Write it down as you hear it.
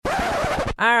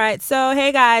All right, so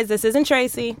hey guys, this isn't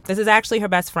Tracy. This is actually her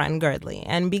best friend, Girdley.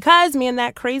 And because me and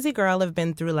that crazy girl have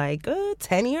been through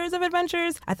 10 years of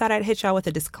adventures, I thought I'd hit y'all with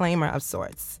a disclaimer of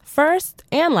sorts. First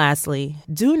and lastly,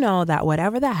 do know that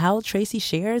whatever the hell Tracy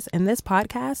shares in this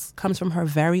podcast comes from her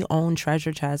very own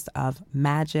treasure chest of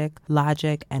magic,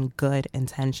 logic, and good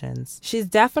intentions. She's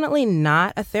definitely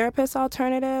not a therapist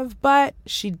alternative, but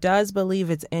she does believe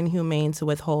it's inhumane to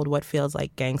withhold what feels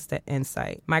like gangsta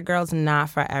insight. My girl's not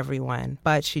for everyone,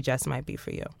 but she just might be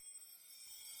for you.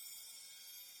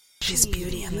 She's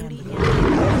beauty and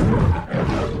the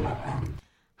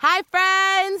Hi,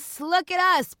 friends. Look at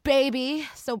us, baby.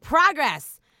 So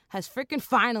progress has freaking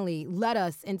finally led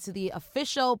us into the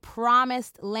official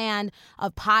promised land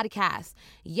of podcasts.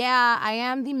 Yeah, I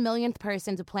am the millionth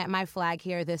person to plant my flag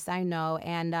here, this I know.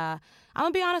 And I'm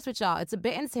going to be honest with y'all, it's a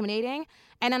bit intimidating.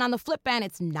 And then on the flip end,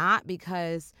 it's not,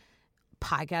 because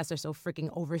podcasts are so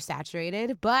freaking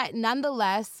oversaturated. But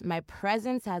nonetheless, my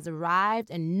presence has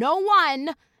arrived and no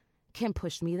one can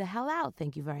push me the hell out.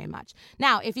 Thank you very much.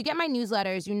 Now, if you get my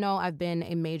newsletters, you know I've been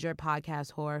a major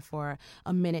podcast whore for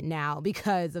a minute now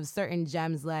because of certain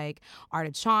gems like Art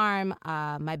of Charm,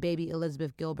 my baby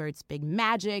Elizabeth Gilbert's Big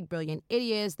Magic, Brilliant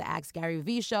Idiots, the Ask Gary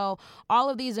Vee Show. All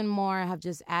of these and more have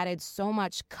just added so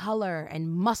much color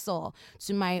and muscle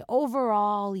to my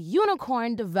overall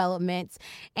unicorn development.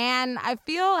 And I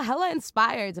feel hella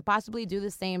inspired to possibly do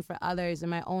the same for others in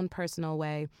my own personal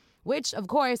way, which, of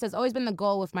course, has always been the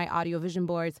goal with my audio vision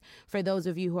boards for those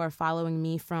of you who are following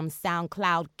me from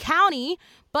SoundCloud County.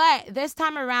 But this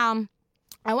time around,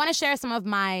 I want to share some of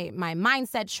my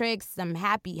mindset tricks, some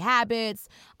happy habits,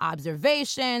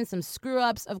 observations, some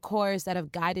screw-ups, of course, that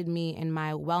have guided me in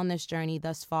my wellness journey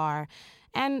thus far.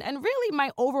 And really my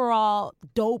overall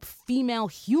dope female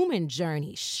human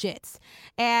journey shit.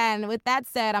 And with that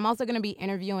said, I'm also going to be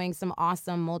interviewing some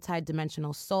awesome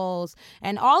multidimensional souls.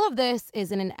 And all of this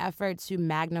is in an effort to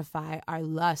magnify our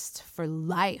lust for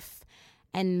life.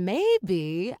 And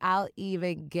maybe I'll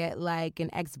even get an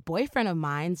ex-boyfriend of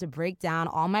mine to break down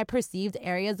all my perceived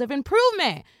areas of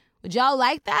improvement. Would y'all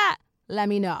like that? Let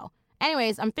me know.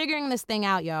 Anyways, I'm figuring this thing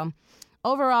out, yo.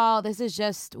 Overall, this is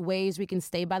just ways we can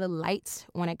stay by the light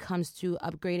when it comes to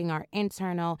upgrading our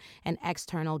internal and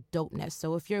external dopeness.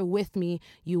 So if you're with me,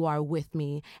 you are with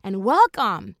me. And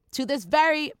welcome to this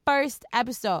very first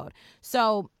episode.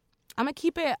 So I'm going to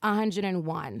keep it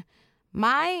 101.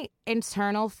 My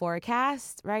internal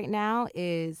forecast right now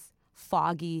is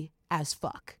foggy as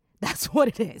fuck. That's what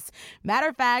it is. Matter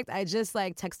of fact, I just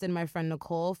texted my friend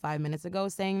Nicole 5 minutes ago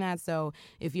saying that. So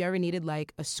if you ever needed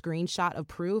a screenshot of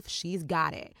proof, she's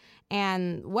got it.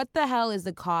 And what the hell is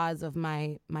the cause of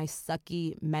my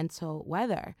sucky mental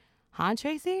weather? Huh,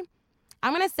 Tracy?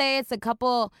 I'm going to say it's a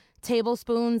couple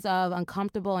tablespoons of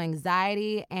uncomfortable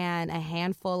anxiety and a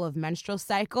handful of menstrual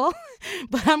cycle.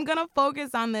 But I'm going to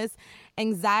focus on this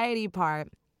anxiety part.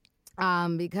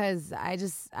 Because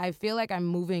I feel like I'm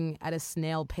moving at a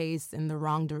snail pace in the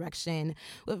wrong direction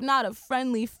with not a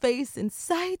friendly face in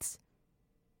sight.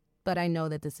 But I know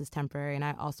that this is temporary, and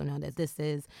I also know that this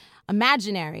is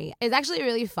imaginary. It's actually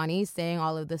really funny saying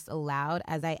all of this aloud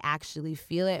as I actually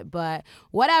feel it, but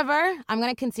whatever. I'm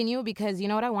going to continue because you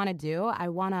know what I want to do? I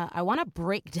want to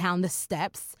break down the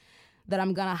steps that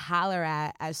I'm going to holler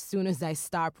at as soon as I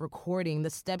stop recording,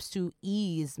 the steps to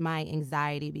ease my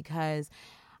anxiety, because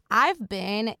I've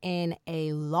been in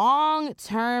a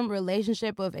long-term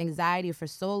relationship with anxiety for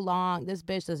so long. This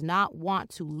bitch does not want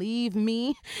to leave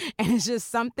me. And it's just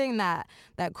something that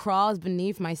crawls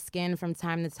beneath my skin from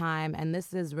time to time. And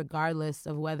this is regardless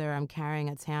of whether I'm carrying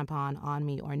a tampon on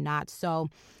me or not. So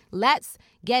let's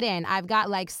get in. I've got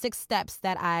 6 steps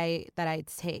that I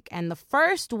take. And the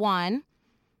first one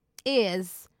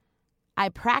is I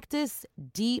practice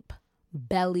deep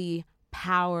belly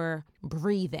power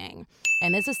breathing.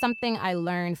 And this is something I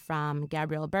learned from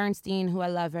Gabrielle Bernstein, who I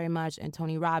love very much, and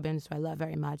Tony Robbins, who I love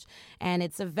very much. And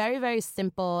it's a very, very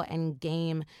simple and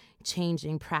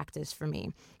game-changing practice for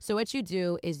me. So what you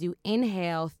do is you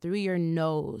inhale through your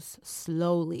nose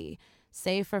slowly,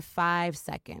 say for 5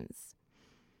 seconds.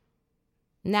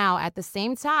 Now, at the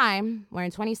same time, we're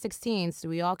in 2016, so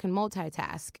we all can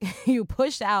multitask. You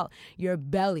push out your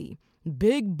belly,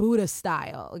 big Buddha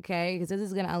style, okay? Because this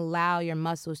is going to allow your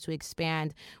muscles to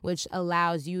expand, which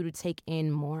allows you to take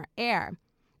in more air.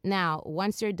 Now,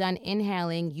 once you're done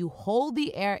inhaling, you hold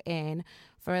the air in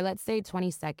for, let's say, 20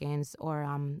 seconds or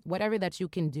whatever that you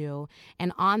can do.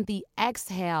 And on the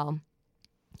exhale,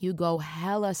 you go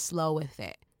hella slow with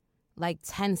it. like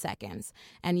 10 seconds,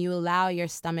 and you allow your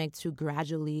stomach to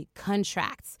gradually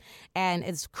contract. And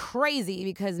it's crazy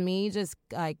because me just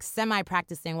like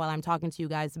semi-practicing while I'm talking to you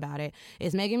guys about it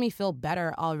is making me feel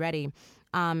better already.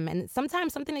 And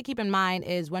sometimes something to keep in mind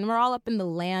is when we're all up in the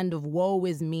land of woe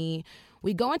is me,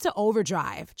 we go into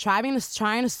overdrive, trying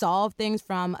to solve things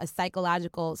from a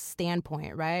psychological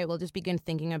standpoint, right? We'll just begin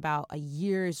thinking about a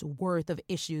year's worth of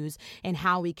issues and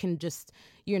how we can just,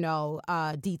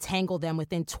 detangle them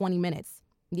within 20 minutes.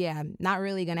 Yeah, not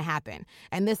really going to happen.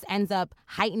 And this ends up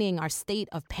heightening our state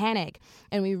of panic.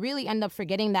 And we really end up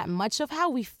forgetting that much of how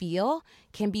we feel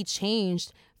can be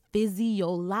changed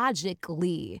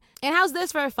physiologically. And how's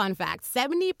this for a fun fact?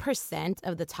 70%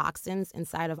 of the toxins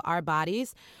inside of our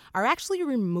bodies are actually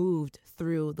removed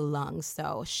through the lungs.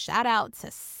 So shout out to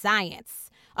science.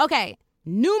 Okay,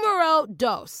 numero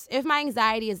dos. If my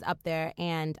anxiety is up there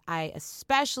and I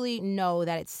especially know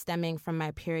that it's stemming from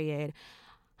my period,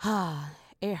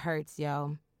 it hurts,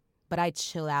 yo. But I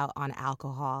chill out on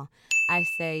alcohol. I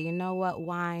say, you know what,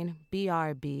 wine,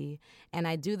 BRB, and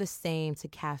I do the same to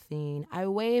caffeine. I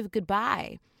wave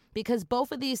goodbye because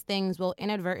both of these things will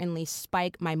inadvertently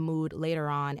spike my mood later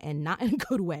on, and not in a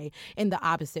good way, in the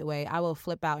opposite way. I will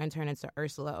flip out and turn into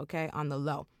Ursula, okay, on the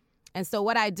low. And so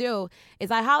what I do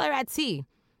is I holler at T.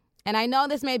 And I know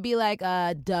this may be like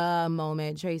a duh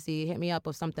moment, Tracy, hit me up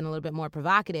with something a little bit more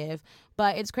provocative,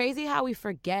 but it's crazy how we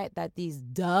forget that these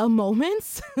duh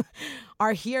moments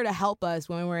are here to help us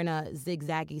when we're in a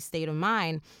zigzaggy state of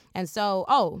mind. And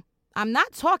so, I'm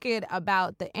not talking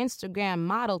about the Instagram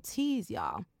Model Ts,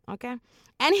 y'all, okay?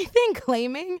 Anything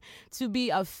claiming to be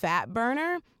a fat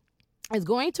burner is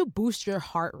going to boost your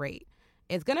heart rate.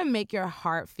 It's going to make your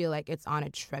heart feel like it's on a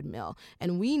treadmill,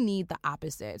 and we need the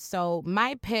opposite. So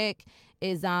my pick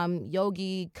is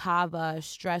Yogi Kava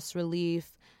Stress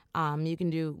Relief. You can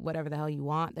do whatever the hell you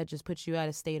want that just puts you at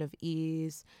a state of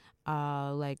ease,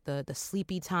 like the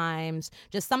sleepy times,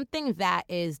 just something that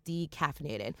is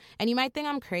decaffeinated. And you might think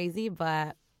I'm crazy,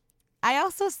 but I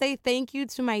also say thank you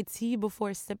to my tea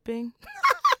before sipping.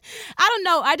 I don't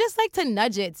know. I just like to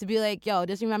nudge it to be like, yo,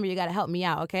 just remember you got to help me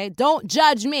out, okay? Don't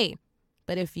judge me.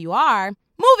 But if you are,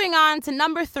 moving on to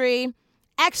number 3,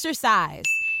 exercise.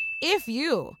 If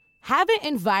you haven't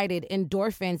invited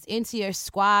endorphins into your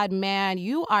squad, man,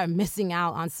 you are missing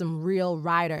out on some real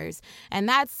riders. And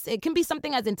it can be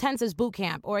something as intense as boot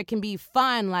camp, or it can be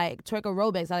fun like twerk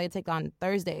aerobics, how they take on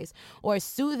Thursdays, or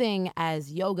soothing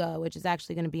as yoga, which is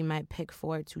actually going to be my pick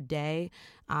for today.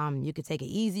 You could take it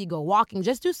easy, go walking,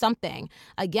 just do something.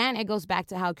 Again, it goes back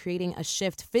to how creating a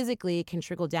shift physically can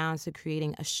trickle down to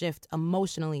creating a shift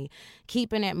emotionally.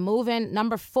 Keeping it moving.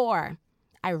 Number 4,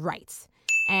 I write.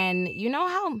 And you know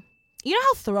how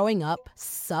throwing up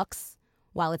sucks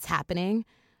while it's happening?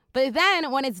 But then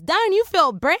when it's done, you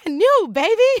feel brand new,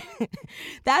 baby.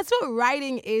 That's what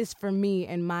writing is for me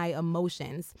and my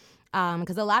emotions.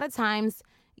 Because a lot of times,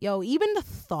 even the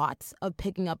thought of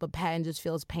picking up a pen just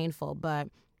feels painful, but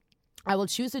I will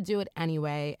choose to do it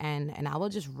anyway, and I will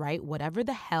just write whatever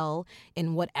the hell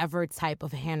in whatever type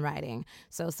of handwriting.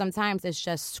 So sometimes it's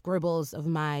just scribbles of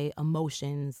my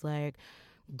emotions, like,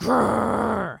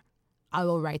 grrr. I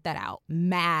will write that out.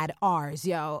 Mad R's,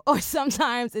 yo. Or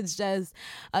sometimes it's just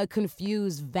a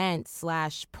confused vent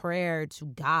 / prayer to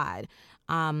God.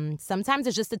 Sometimes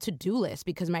it's just a to-do list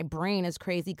because my brain is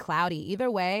crazy cloudy. Either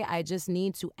way, I just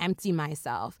need to empty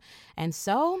myself. And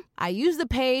so I use the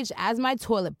page as my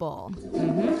toilet bowl.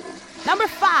 Number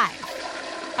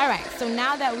 5. All right, so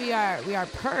now that we are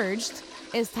purged,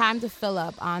 it's time to fill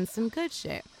up on some good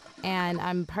shit. And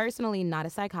I'm personally not a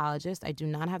psychologist. I do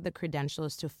not have the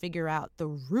credentials to figure out the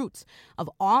root of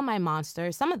all my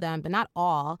monsters, some of them, but not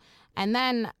all. And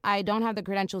then I don't have the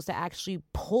credentials to actually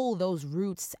pull those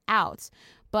roots out.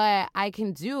 But I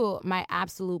can do my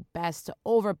absolute best to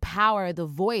overpower the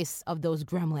voice of those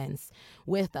gremlins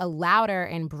with a louder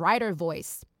and brighter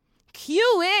voice.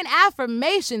 Cue in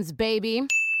affirmations, baby.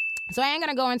 So I ain't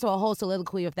going to go into a whole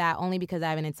soliloquy of that, only because I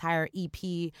have an entire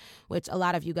EP, which a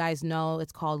lot of you guys know.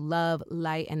 It's called Love,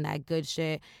 Light, and That Good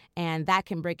Shit. And that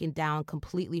can break it down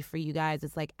completely for you guys.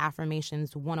 It's like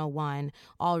Affirmations 101,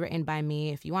 all written by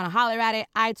me. If you want to holler at it,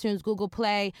 iTunes, Google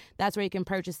Play, that's where you can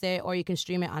purchase it. Or you can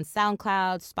stream it on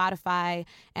SoundCloud, Spotify.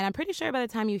 And I'm pretty sure by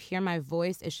the time you hear my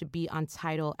voice, it should be on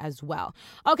Tidal as well.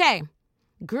 Okay,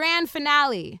 grand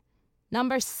finale,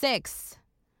 number 6.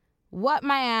 What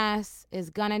my ass is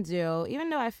gonna do, even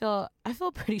though I feel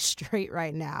pretty straight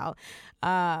right now,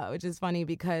 which is funny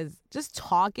because just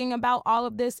talking about all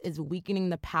of this is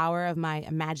weakening the power of my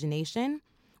imagination,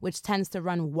 which tends to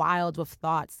run wild with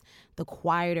thoughts the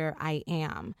quieter I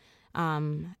am.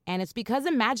 And it's because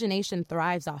imagination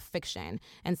thrives off fiction.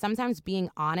 And sometimes being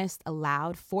honest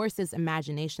aloud forces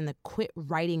imagination to quit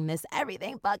writing this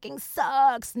everything fucking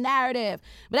sucks narrative.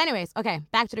 But anyways, okay,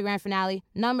 back to the grand finale.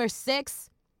 Number 6,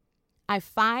 I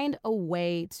find a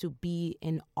way to be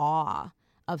in awe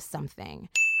of something.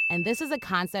 And this is a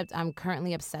concept I'm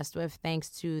currently obsessed with thanks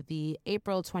to the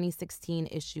April 2016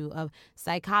 issue of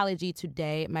Psychology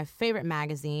Today, my favorite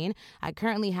magazine. I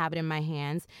currently have it in my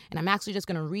hands, and I'm actually just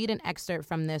going to read an excerpt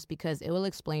from this because it will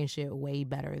explain shit way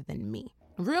better than me.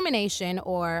 Rumination,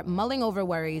 or mulling over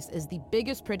worries, is the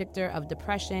biggest predictor of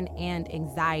depression and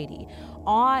anxiety.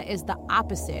 Awe is the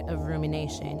opposite of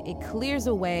rumination. It clears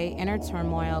away inner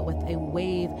turmoil with a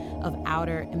wave of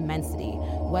outer immensity.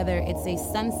 Whether it's a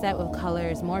sunset with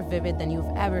colors more vivid than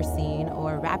you've ever seen,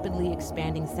 or a rapidly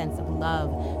expanding sense of love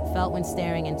felt when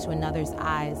staring into another's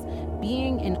eyes,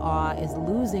 being in awe is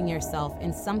losing yourself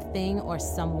in something or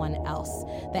someone else.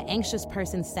 The anxious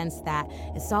person sense that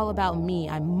it's all about me,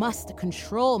 I must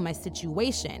control my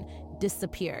situation,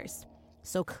 disappears.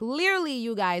 So clearly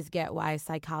you guys get why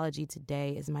Psychology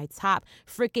Today is my top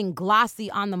freaking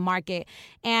glossy on the market.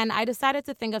 And I decided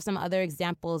to think of some other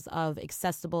examples of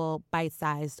accessible,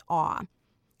 bite-sized awe.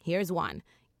 Here's one.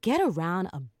 Get around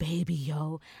a baby,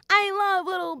 yo. I love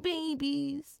little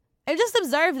babies. And just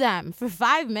observe them for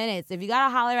 5 minutes. If you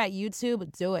gotta holler at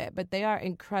YouTube, do it. But they are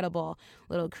incredible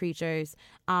little creatures.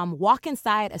 Walk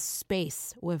inside a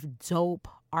space with dope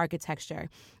architecture.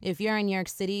 If you're in New York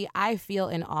City, I feel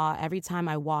in awe every time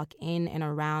I walk in and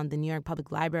around the New York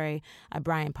Public Library at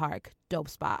Bryant Park. Dope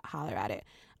spot, holler at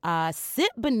it.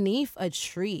 Sit beneath a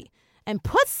tree and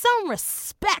put some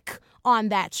respect on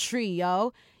that tree,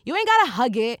 yo. You ain't gotta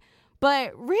hug it,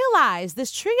 but realize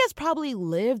this tree has probably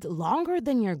lived longer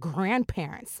than your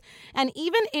grandparents. And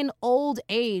even in old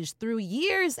age, through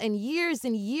years and years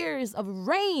and years of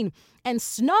rain and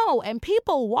snow and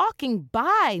people walking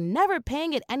by, never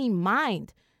paying it any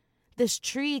mind, this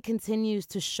tree continues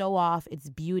to show off its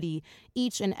beauty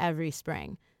each and every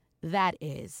spring. That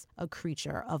is a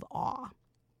creature of awe.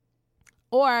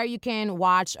 Or you can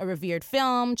watch a revered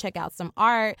film, check out some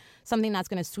art, something that's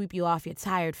going to sweep you off your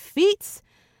tired feet.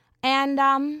 And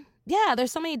yeah,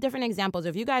 there's so many different examples.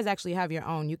 If you guys actually have your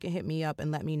own, you can hit me up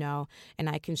and let me know, and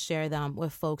I can share them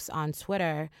with folks on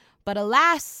Twitter. But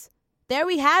alas, there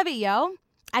we have it, yo.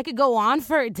 I could go on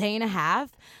for a day and a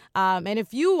half. And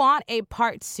if you want a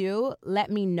part 2,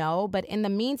 let me know. But in the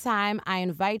meantime, I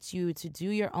invite you to do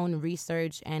your own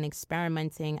research and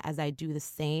experimenting as I do the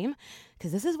same,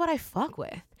 because this is what I fuck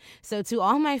with. So to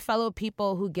all my fellow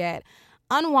people who get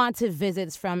unwanted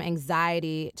visits from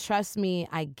anxiety, trust me,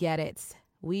 I get it.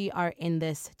 We are in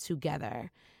this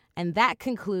together. And that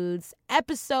concludes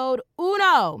episode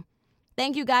 1.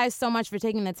 Thank you guys so much for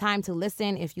taking the time to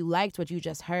listen. If you liked what you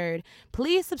just heard,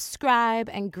 please subscribe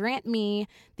and grant me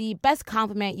the best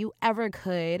compliment you ever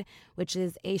could, which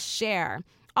is a share.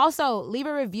 Also, leave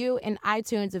a review in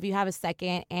iTunes if you have a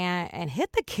second, and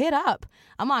hit the kid up.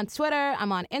 I'm on Twitter.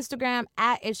 I'm on Instagram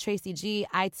at It's Tracy G,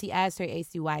 ITS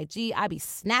I be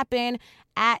snapping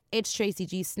at It's Tracy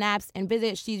G Snaps, and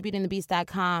visit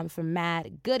shesbeatingthebeast.com for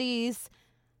mad goodies.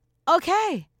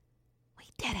 Okay, we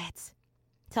did it.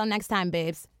 Till next time,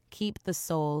 babes, keep the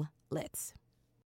soul lit.